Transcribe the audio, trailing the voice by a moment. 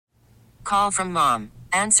Call from mom.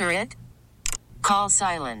 Answer it. Call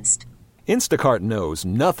silenced. Instacart knows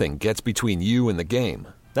nothing gets between you and the game.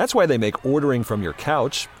 That's why they make ordering from your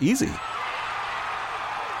couch easy.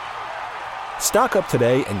 Stock up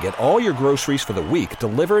today and get all your groceries for the week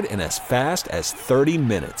delivered in as fast as 30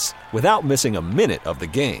 minutes without missing a minute of the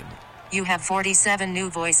game. You have 47 new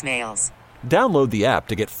voicemails. Download the app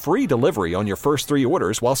to get free delivery on your first 3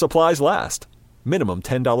 orders while supplies last. Minimum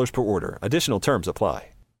 $10 per order. Additional terms apply.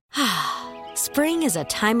 Spring is a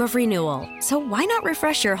time of renewal, so why not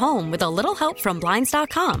refresh your home with a little help from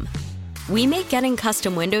Blinds.com? We make getting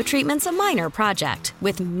custom window treatments a minor project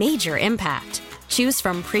with major impact. Choose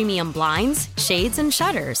from premium blinds, shades, and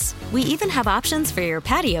shutters. We even have options for your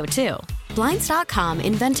patio, too. Blinds.com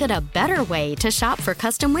invented a better way to shop for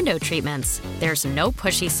custom window treatments. There's no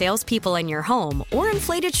pushy salespeople in your home or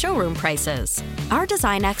inflated showroom prices. Our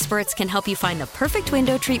design experts can help you find the perfect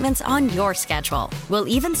window treatments on your schedule. We'll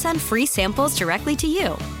even send free samples directly to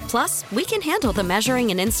you. Plus, we can handle the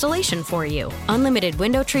measuring and installation for you. Unlimited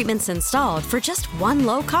window treatments installed for just one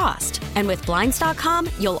low cost. And with Blinds.com,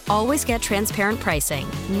 you'll always get transparent pricing.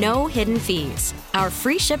 No hidden fees. Our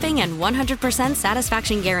free shipping and 100%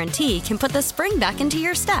 satisfaction guarantee can put the spring back into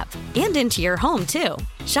your step and into your home, too.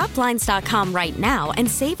 Shop Blinds.com right now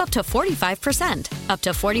and save up to 45%. Up to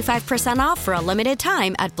 45% off for a limited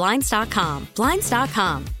time at Blinds.com.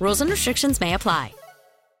 Blinds.com. Rules and restrictions may apply.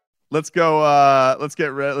 Let's go. Let's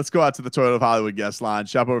go out to the Toyota of Hollywood guest line.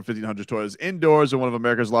 Shop over 1,500 Toyotas indoors in one of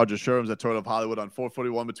America's largest showrooms at Toyota of Hollywood on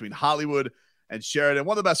 441 between Hollywood and Sheridan.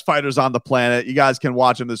 One of the best fighters on the planet. You guys can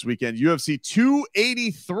watch him this weekend. UFC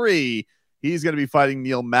 283. He's going to be fighting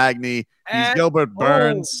Neil Magny. He's Gilbert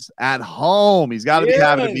Burns at home. He's got to be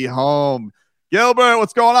happy to be home. Gilbert,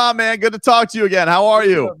 what's going on, man? Good to talk to you again. How are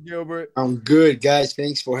you? What's up, Gilbert? I'm good, guys.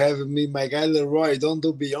 Thanks for having me. My guy Leroy, don't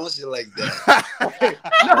do Beyonce like that.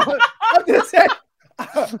 No, I'm just saying.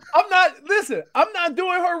 I'm not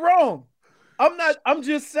doing her wrong. I'm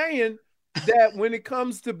just saying that when it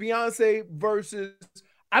comes to Beyonce versus,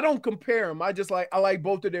 I don't compare them. I like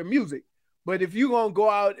both of their music. But if you're gonna go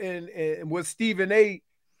out and what Stephen A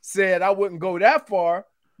said, I wouldn't go that far.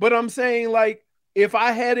 But I'm saying, like, if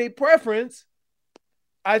I had a preference,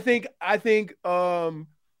 I think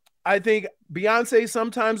Beyonce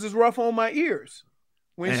sometimes is rough on my ears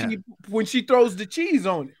when she throws the cheese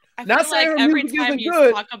on it. I feel like every time you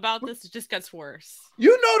talk about this, it just gets worse.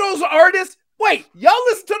 You know those artists. Wait, y'all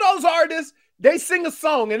listen to those artists. They sing a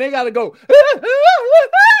song and they gotta go.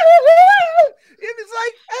 And it's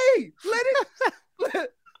like, hey,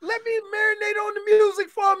 let me marinate on the music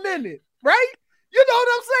for a minute, right? You know what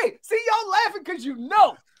I'm saying? See, y'all laughing because you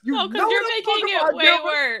know. No, because you're making it way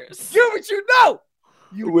worse. Gilbert, you know.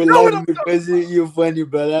 We love you because you're funny,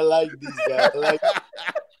 but I like this guy.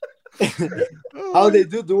 How they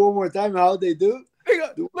do? Do one more time. How they do?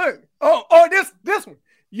 Look. This one.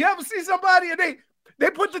 You ever see somebody and they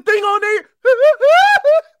put the thing on there?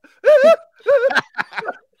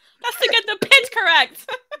 That's to get the pitch correct.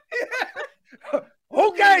 Yeah.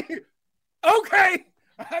 Okay.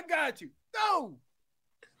 I got you. No.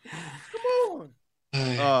 Come on.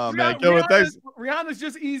 Oh, man. Gilbert, thanks. Rihanna's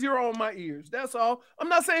just easier on my ears. That's all. I'm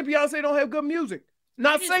not saying Beyonce don't have good music.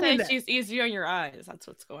 Not saying that. She's easier on your eyes. That's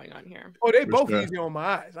what's going on here. Oh, they both easy on my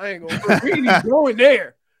eyes. I ain't gonna we ain't going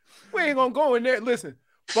there. We ain't gonna go in there. Listen,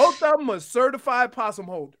 both of them are certified possum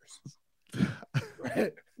holders.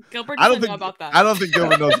 Gilbert doesn't know about that. I don't think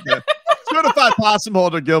Gilbert knows that. Certified possum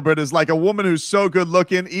holder, Gilbert, is like a woman who's so good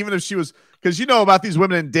looking, even if she was, because you know about these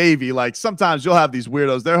women in Davie, like sometimes you'll have these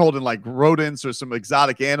weirdos, they're holding like rodents or some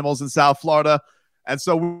exotic animals in South Florida. And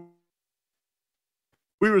so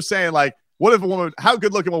we were saying, like, what if a woman, how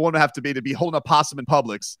good looking would a woman have to be holding a possum in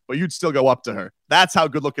Publix, but you'd still go up to her? That's how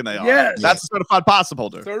good looking they are. Yes. That's a certified possum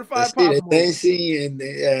holder. Certified possum holder. Dancing and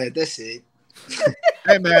that's it.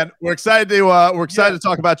 Hey man, we're excited to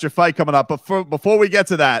talk about your fight coming up. But before we get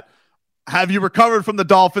to that, have you recovered from the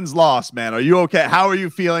Dolphins' loss, man? Are you okay? How are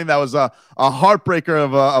you feeling? That was a heartbreaker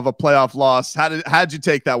of a playoff loss. How'd you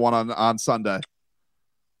take that one on Sunday?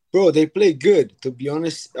 Bro, they played good. To be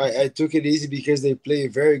honest, I took it easy because they played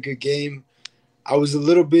a very good game. I was a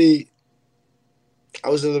little bit. I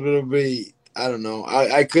don't know.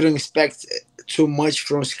 I couldn't expect too much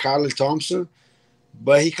from Skylar Thompson,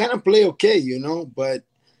 but he kind of played okay, you know. But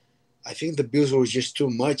I think the Bills was just too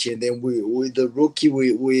much, and then with the rookie,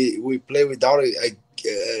 we play without a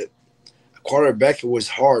quarterback. It was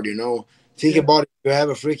hard, you know. Think about it. If you have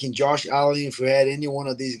a freaking Josh Allen, if you had any one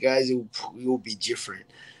of these guys, it would be different.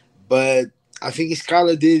 But I think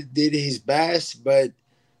Skylar did his best, but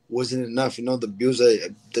wasn't enough. You know, the Bills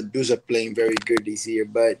are playing very good this year.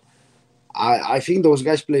 But I think those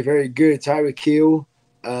guys play very good. Tyreek Hill,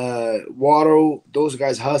 Waddle, those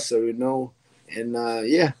guys hustle, and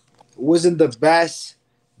it wasn't the best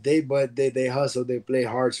day, but they hustle, they play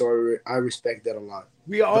hard, so I respect that a lot.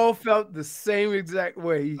 We all felt the same exact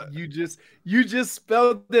way. You just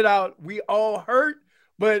spelled it out. We all hurt,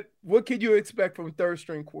 but what can you expect from third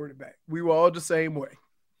string quarterback? We were all the same way.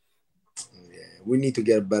 Yeah, we need to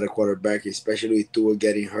get a better quarterback, especially with Tua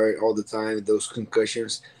getting hurt all the time. Those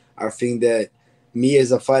concussions. I think that me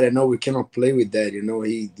as a fighter, I know we cannot play with that.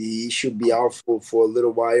 He should be out for a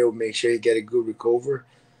little while. Make sure he get a good recover.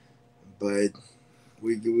 But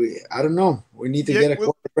we I don't know. We need to get a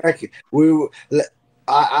quarterback.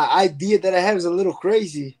 Idea that I have is a little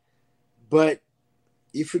crazy, but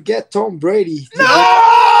if you get Tom Brady,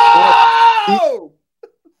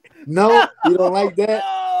 no, you don't like that.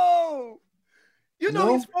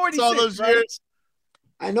 No. He's 46. All those years.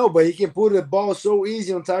 I know, but he can put the ball so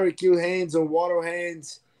easy on Tyreek Hill hands, on Waddle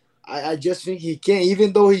hands. I just think he can,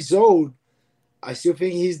 even though he's old. I still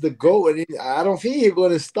think he's the GOAT, and I don't think he's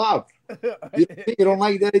going to stop. You don't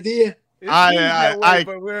like that idea?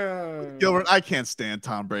 Gilbert, I can't stand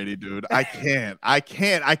Tom Brady, dude. I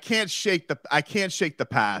can't shake the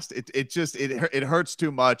past. It hurts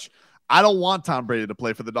too much. I don't want Tom Brady to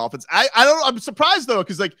play for the Dolphins. I'm surprised though,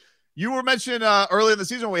 because like you were mentioning earlier in the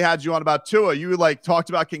season when we had you on about Tua, you like talked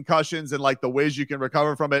about concussions and like the ways you can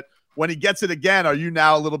recover from it. When he gets it again, are you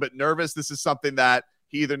now a little bit nervous? This is something that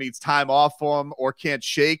he either needs time off from or can't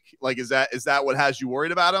shake. Like, is that what has you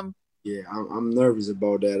worried about him? Yeah, I'm nervous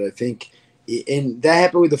about that. I think, and that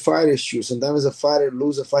happened with the fighters too. Sometimes a fighter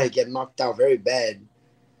lose a fight, he get knocked out very bad.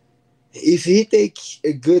 If he take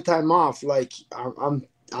a good time off, like I'm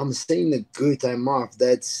saying a good time off,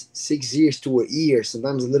 that's 6 years to a year,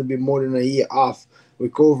 sometimes a little bit more than a year off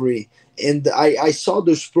recovery. And I saw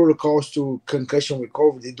those protocols to concussion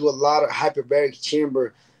recovery. They do a lot of hyperbaric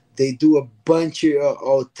chamber. They do a bunch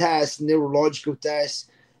of tests, neurological tests.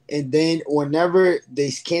 And then whenever they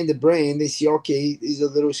scan the brain, they see, okay, there's a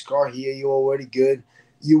little scar here. You're already good.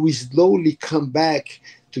 You will slowly come back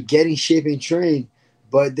to get in shape and train.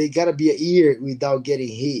 But they got to be a year without getting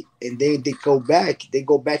hit. And then they go back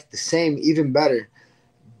the same, even better.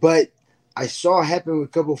 But I saw happen with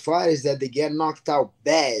a couple of fighters that they get knocked out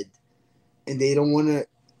bad. And they don't want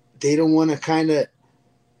to kind of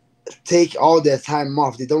take all their time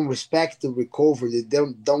off. They don't respect the recovery. They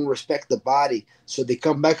don't respect the body. So they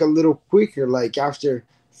come back a little quicker, like after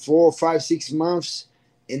 4, 5, 6 months.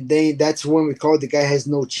 And then that's when we call the guy has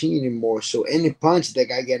no chin anymore. So any punch, that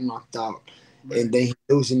guy get knocked out. Right. And then he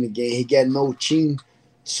losing the game. He got no chin.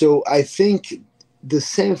 So I think the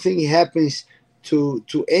same thing happens to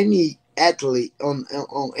any athlete on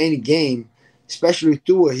any game, especially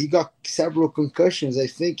Tua. He got several concussions. I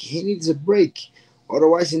think he needs a break.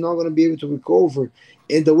 Otherwise, he's not going to be able to recover.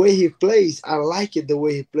 And the way he plays, I like it the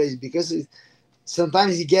way he plays, because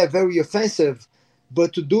sometimes he get very offensive.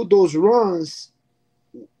 But to do those runs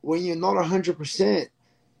when you're not 100%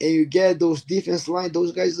 and you get those defense line,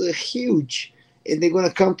 those guys are huge, and they're going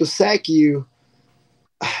to come to sack you.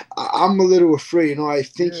 I'm a little afraid. I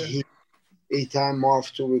think he need time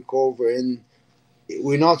off to recover. And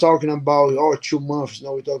we're not talking about 2 months.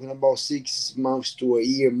 No, we're talking about 6 months to a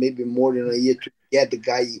year, maybe more than a year to get the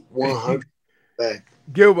guy 100 back.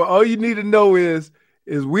 Gilbert, all you need to know is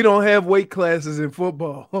we don't have weight classes in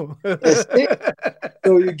football. That's it.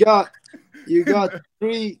 So you got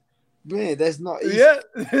 3. Man, that's not easy. Yeah.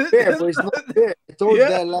 Fair, but it's not fair. I told you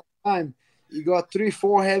that last time. You got 3,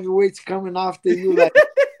 4 heavyweights coming after you, like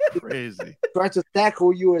crazy, try to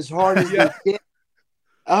tackle you as hard as they can.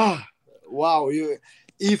 Wow!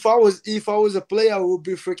 If I was a player, I would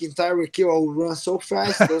be freaking Tyreek Hill. I would run so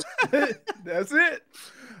fast. That's it.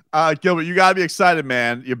 Gilbert, you gotta be excited,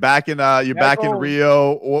 man. You're back in in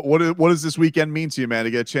Rio. What does this weekend mean to you, man?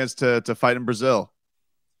 To get a chance to fight in Brazil.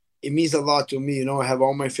 It means a lot to me. I have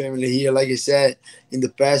all my family here. Like I said, in the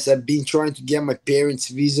past, I've been trying to get my parents'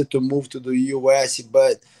 visa to move to the U.S.,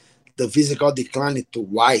 but the visa got declined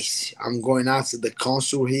twice. I'm going out to the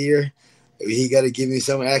consul here. He got to give me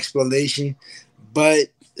some explanation. But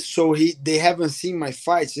so they haven't seen my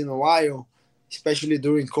fights in a while, especially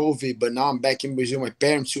during COVID. But now I'm back in Brazil. My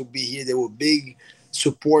parents will be here. They were big,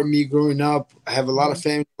 support me growing up. I have a lot of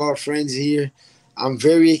family, a lot of friends here. I'm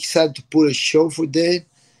very excited to put a show for them.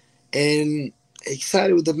 And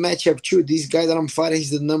excited with the matchup too. This guy that I'm fighting,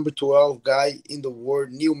 he's the number 12 guy in the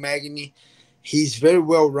world, Neil Magny. He's very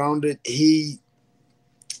well-rounded. He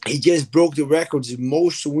just broke the records,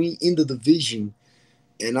 most win in the division,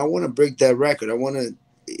 and I want to break that record.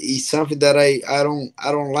 It's something that I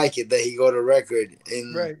don't like it that he got a record,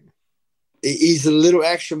 and right. it's a little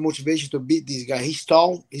extra motivation to beat this guy. He's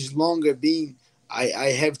tall, he's longer.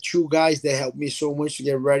 I have two guys that helped me so much to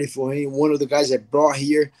get ready for him. One of the guys I brought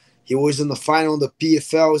here, he was in the final, the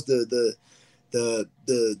PFLs,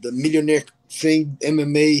 the millionaire thing,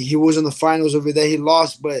 MMA. He was in the finals over there. He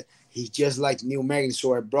lost, but he's just like Neil Magny.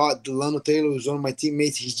 So I brought Delano Taylor, who's one of my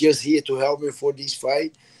teammates. He's just here to help me for this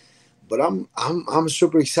fight. But I'm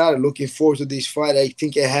super excited, looking forward to this fight. I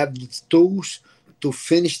think I have the tools to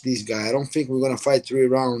finish this guy. I don't think we're gonna fight 3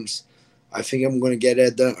 rounds. I think I'm gonna get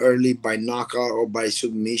it done early by knockout or by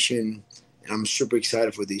submission. And I'm super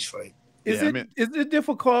excited for this fight. Is it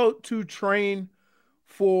difficult to train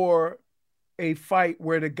for a fight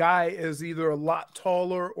where the guy is either a lot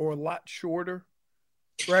taller or a lot shorter?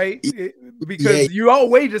 Right? Because you all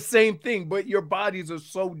weigh the same thing, but your bodies are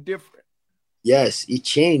so different. Yes, it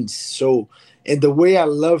changed. So, and the way I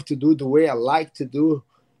love to do, the way I like to do,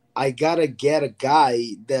 I gotta get a guy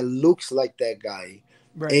that looks like that guy.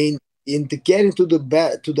 Right. And to get into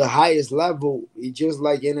the highest level, it's just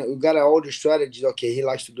like, you know, we got all the strategies. Okay, he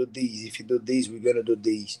likes to do these. If you do these, we're gonna do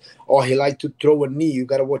these. Or he likes to throw a knee. You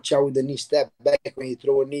gotta watch out with the knee, step back when he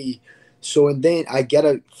throw a knee. So, and then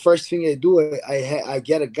first thing I do, I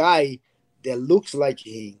get a guy that looks like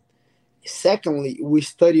him. Secondly, we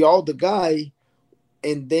study all the guy,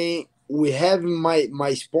 and then we have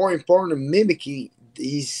my sparring partner mimicking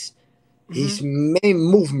his main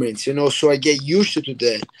movements, you know, so I get used to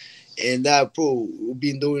that. And we've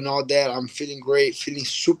been doing all that. I'm feeling great, feeling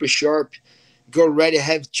super sharp. Got ready. I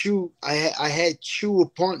had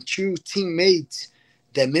two teammates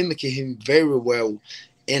that mimic him very well.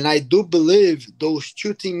 And I do believe those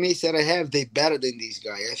 2 teammates that I have, they better than this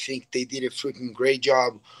guy. I think they did a freaking great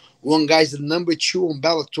job. One guy's the number 2 on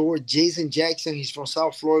Bellator, Jason Jackson. He's from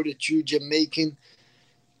South Florida, too, Jamaican,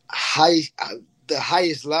 the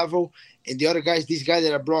highest level. And the other guys, this guy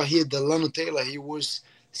that I brought here, Delano Taylor, he was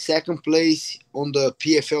 2nd place on the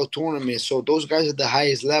PFL tournament. So those guys are the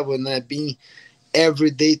highest level, and I've been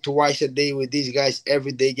every day, twice a day with these guys,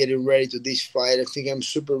 every day getting ready to this fight. I think I'm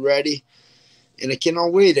super ready, and I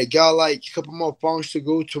cannot wait. I got like a couple more pounds to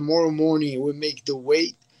go. Tomorrow morning we make the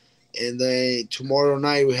weight, and then tomorrow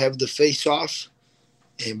night we have the face-off.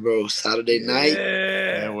 And, bro, Saturday night.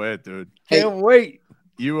 Can't wait, dude. Can't wait.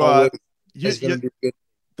 It's going to be good.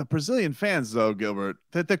 The Brazilian fans, though, Gilbert,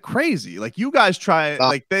 they're crazy. Like, you guys try,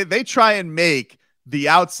 like they try and make the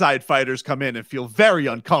outside fighters come in and feel very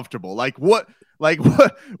uncomfortable. What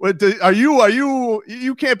are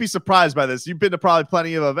you can't be surprised by this. You've been to probably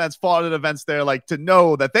plenty of events, fought at events there, like, to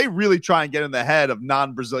know that they really try and get in the head of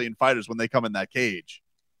non-Brazilian fighters when they come in that cage.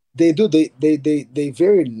 They do. They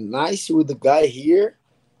very nice with the guy here.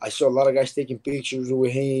 I saw a lot of guys taking pictures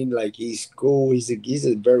with him. Like, he's cool. He's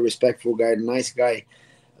a very respectful guy, nice guy.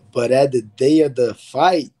 But at the day of the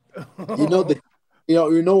fight, you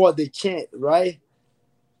know what they chant, right?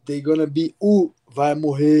 They're gonna be vai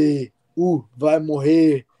morrer, vai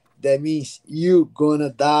morrer. That means you gonna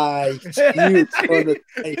die. You gonna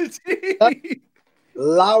die.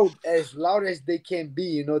 Loud as they can be,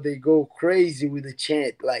 you know, they go crazy with the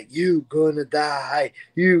chant, like, you gonna die.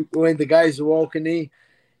 When the guys walking in,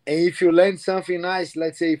 and if you land something nice,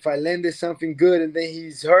 let's say if I landed something good and then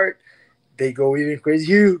he's hurt, they go even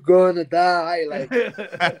crazy. You gonna die, like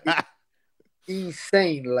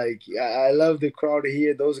insane. Like, I love the crowd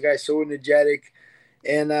here. Those guys so energetic,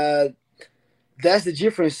 and that's the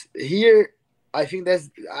difference here. I think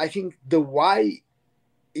the why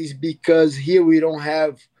is because here we don't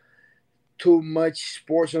have too much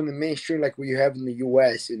sports on the mainstream like we have in the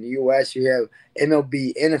U.S. In the U.S., you have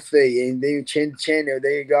MLB, NFL, and then you change the channel.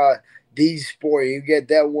 Then you got these sport, you get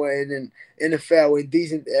that one, and then NFL,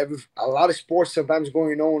 and a lot of sports sometimes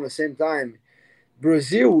going on at the same time.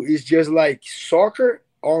 Brazil is just like soccer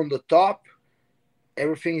on the top.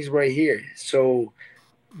 Everything is right here. So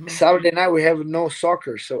Saturday night we have no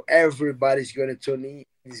soccer, so everybody's gonna tune in.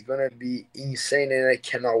 It's gonna be insane, and I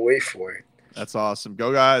cannot wait for it. That's awesome.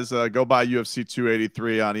 Go, guys. Go buy UFC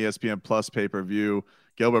 283 on ESPN Plus pay-per-view.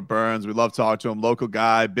 Gilbert Burns, we love talking to him. Local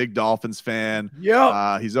guy, big Dolphins fan.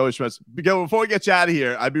 Yeah. He's always trying to. Before we get you out of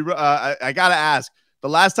here, I gotta ask. The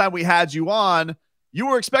last time we had you on, you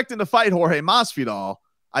were expecting to fight Jorge Masvidal.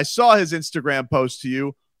 I saw his Instagram post to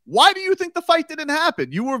you. Why do you think the fight didn't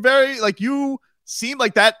happen? You were you seemed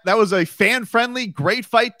like that was a fan-friendly, great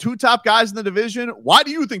fight. 2 top guys in the division. Why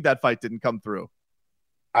do you think that fight didn't come through?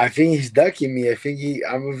 I think he's ducking me. I think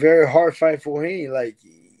I'm a very hard fight for him. Like,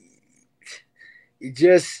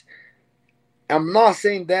 I'm not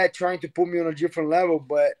saying that trying to put me on a different level,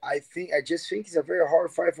 but I just think it's a very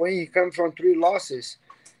hard fight for him. He comes from 3 losses.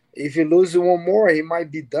 If he loses one more, he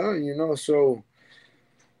might be done, you know. So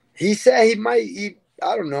He said he might.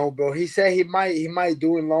 I don't know, bro. He said he might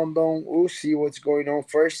do in London. We'll see what's going on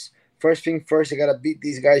first. First thing first, I gotta beat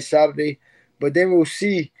these guys Saturday, but then we'll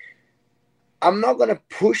see. I'm not gonna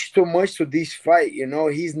push too much to this fight. You know,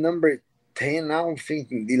 he's number 10 now. I'm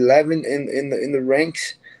thinking 11 in the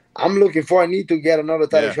ranks. I'm looking for. I need to get another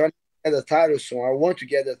title shot. I get the title soon. I want to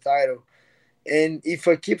get the title, and if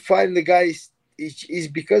I keep fighting the guys, it's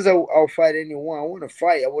because I'll fight anyone. I want to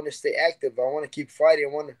fight. I want to stay active. I want to keep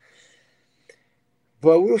fighting.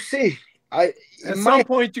 But we'll see. At some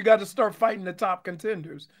point, you got to start fighting the top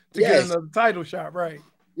contenders to get another title shot, right?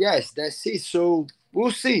 Yes, that's it. So we'll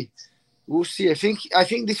see. We'll see. I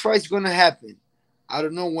think this fight's gonna happen. I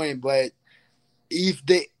don't know when, but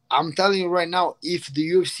I'm telling you right now, if the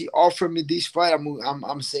UFC offer me this fight,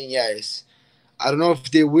 I'm saying yes. I don't know if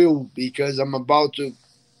they will, because I'm about to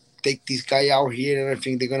take this guy out here, and I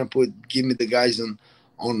think they're gonna give me the guys on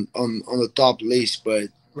the top list. But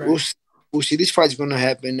we'll see. This fight's gonna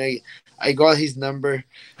happen. I got his number.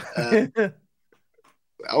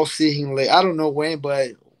 I'll see him later. I don't know when,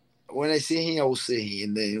 but when I see him, I will see him,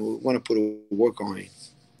 and then we'll want to put a work on him.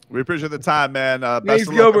 We appreciate the time, man. Best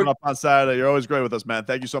of luck coming up on Saturday. You're always great with us, man.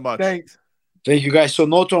 Thank you so much. Thanks. Thank you, guys. So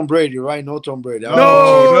no Tom Brady, right? No Tom Brady. No.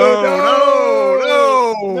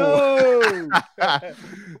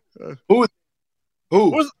 Who?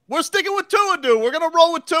 We're sticking with Tua, dude. We're gonna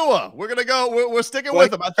roll with Tua. We're gonna go. We're sticking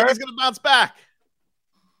with him. I think he's gonna bounce back.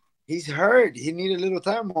 He's hurt. He needed a little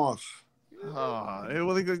time off.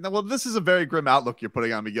 Well, this is a very grim outlook you're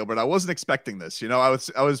putting on me, Gilbert. I wasn't expecting this. You know, I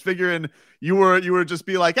was figuring you were just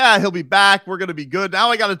be like, he'll be back. We're gonna be good. Now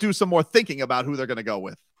I got to do some more thinking about who they're gonna go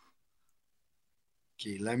with.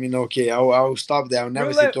 Okay, let me know. Okay, I'll stop there. I'll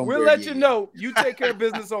never say Tom Brady. We'll let you know. You take care of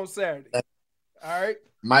business on Saturday. All right.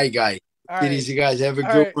 My guy. All right. Easy, guys. Have a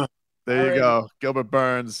good one. There you go. Gilbert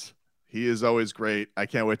Burns. He is always great. I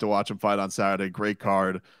can't wait to watch him fight on Saturday. Great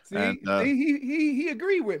card. See, he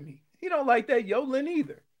agreed with me. He don't like that yodeling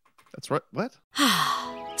either. That's right. What?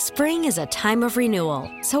 Spring is a time of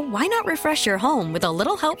renewal, so why not refresh your home with a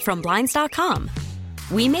little help from Blinds.com?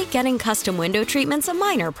 We make getting custom window treatments a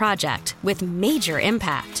minor project with major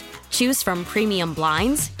impact. Choose from premium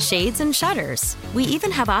blinds, shades, and shutters. We even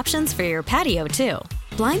have options for your patio, too.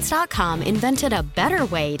 Blinds.com invented a better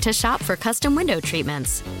way to shop for custom window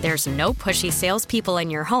treatments. There's no pushy salespeople in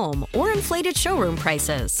your home or inflated showroom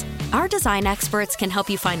prices. Our design experts can help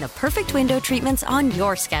you find the perfect window treatments on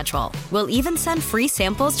your schedule. We'll even send free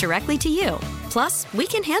samples directly to you. Plus, we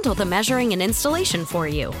can handle the measuring and installation for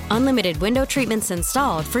you. Unlimited window treatments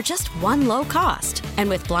installed for just one low cost. And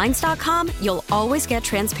with Blinds.com, you'll always get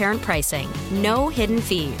transparent pricing. No hidden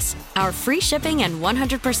fees. Our free shipping and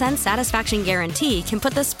 100% satisfaction guarantee can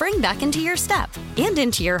put the spring back into your step and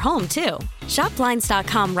into your home, too. Shop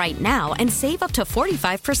Blinds.com right now and save up to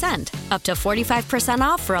 45%. Up to 45%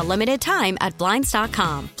 off for a limited time at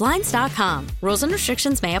Blinds.com. Blinds.com. Rules and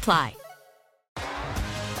restrictions may apply.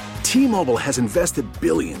 T-Mobile has invested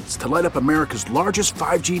billions to light up America's largest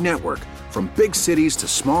 5G network, from big cities to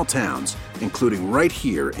small towns, including right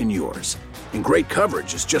here in yours. And great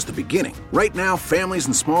coverage is just the beginning. Right now, families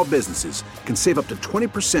and small businesses can save up to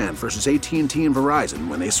 20% versus AT&T and Verizon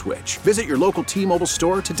when they switch. Visit your local T-Mobile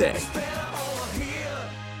store today.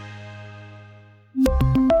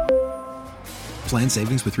 Plan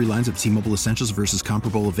savings with 3 lines of T-Mobile Essentials versus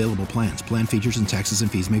comparable available plans. Plan features and taxes and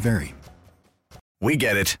fees may vary. We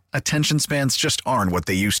get it. Attention spans just aren't what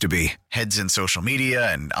they used to be. Heads in social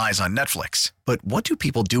media and eyes on Netflix. But what do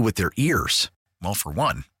people do with their ears? Well, for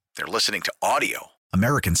one, they're listening to audio.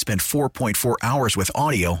 Americans spend 4.4 hours with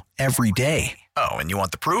audio every day. Oh, and you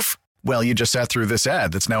want the proof? Well, you just sat through this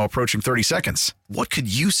ad that's now approaching 30 seconds. What could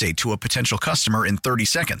you say to a potential customer in 30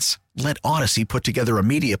 seconds? Let Odyssey put together a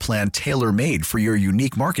media plan tailor-made for your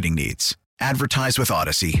unique marketing needs. Advertise with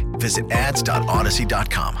Odyssey. Visit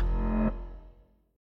ads.odyssey.com.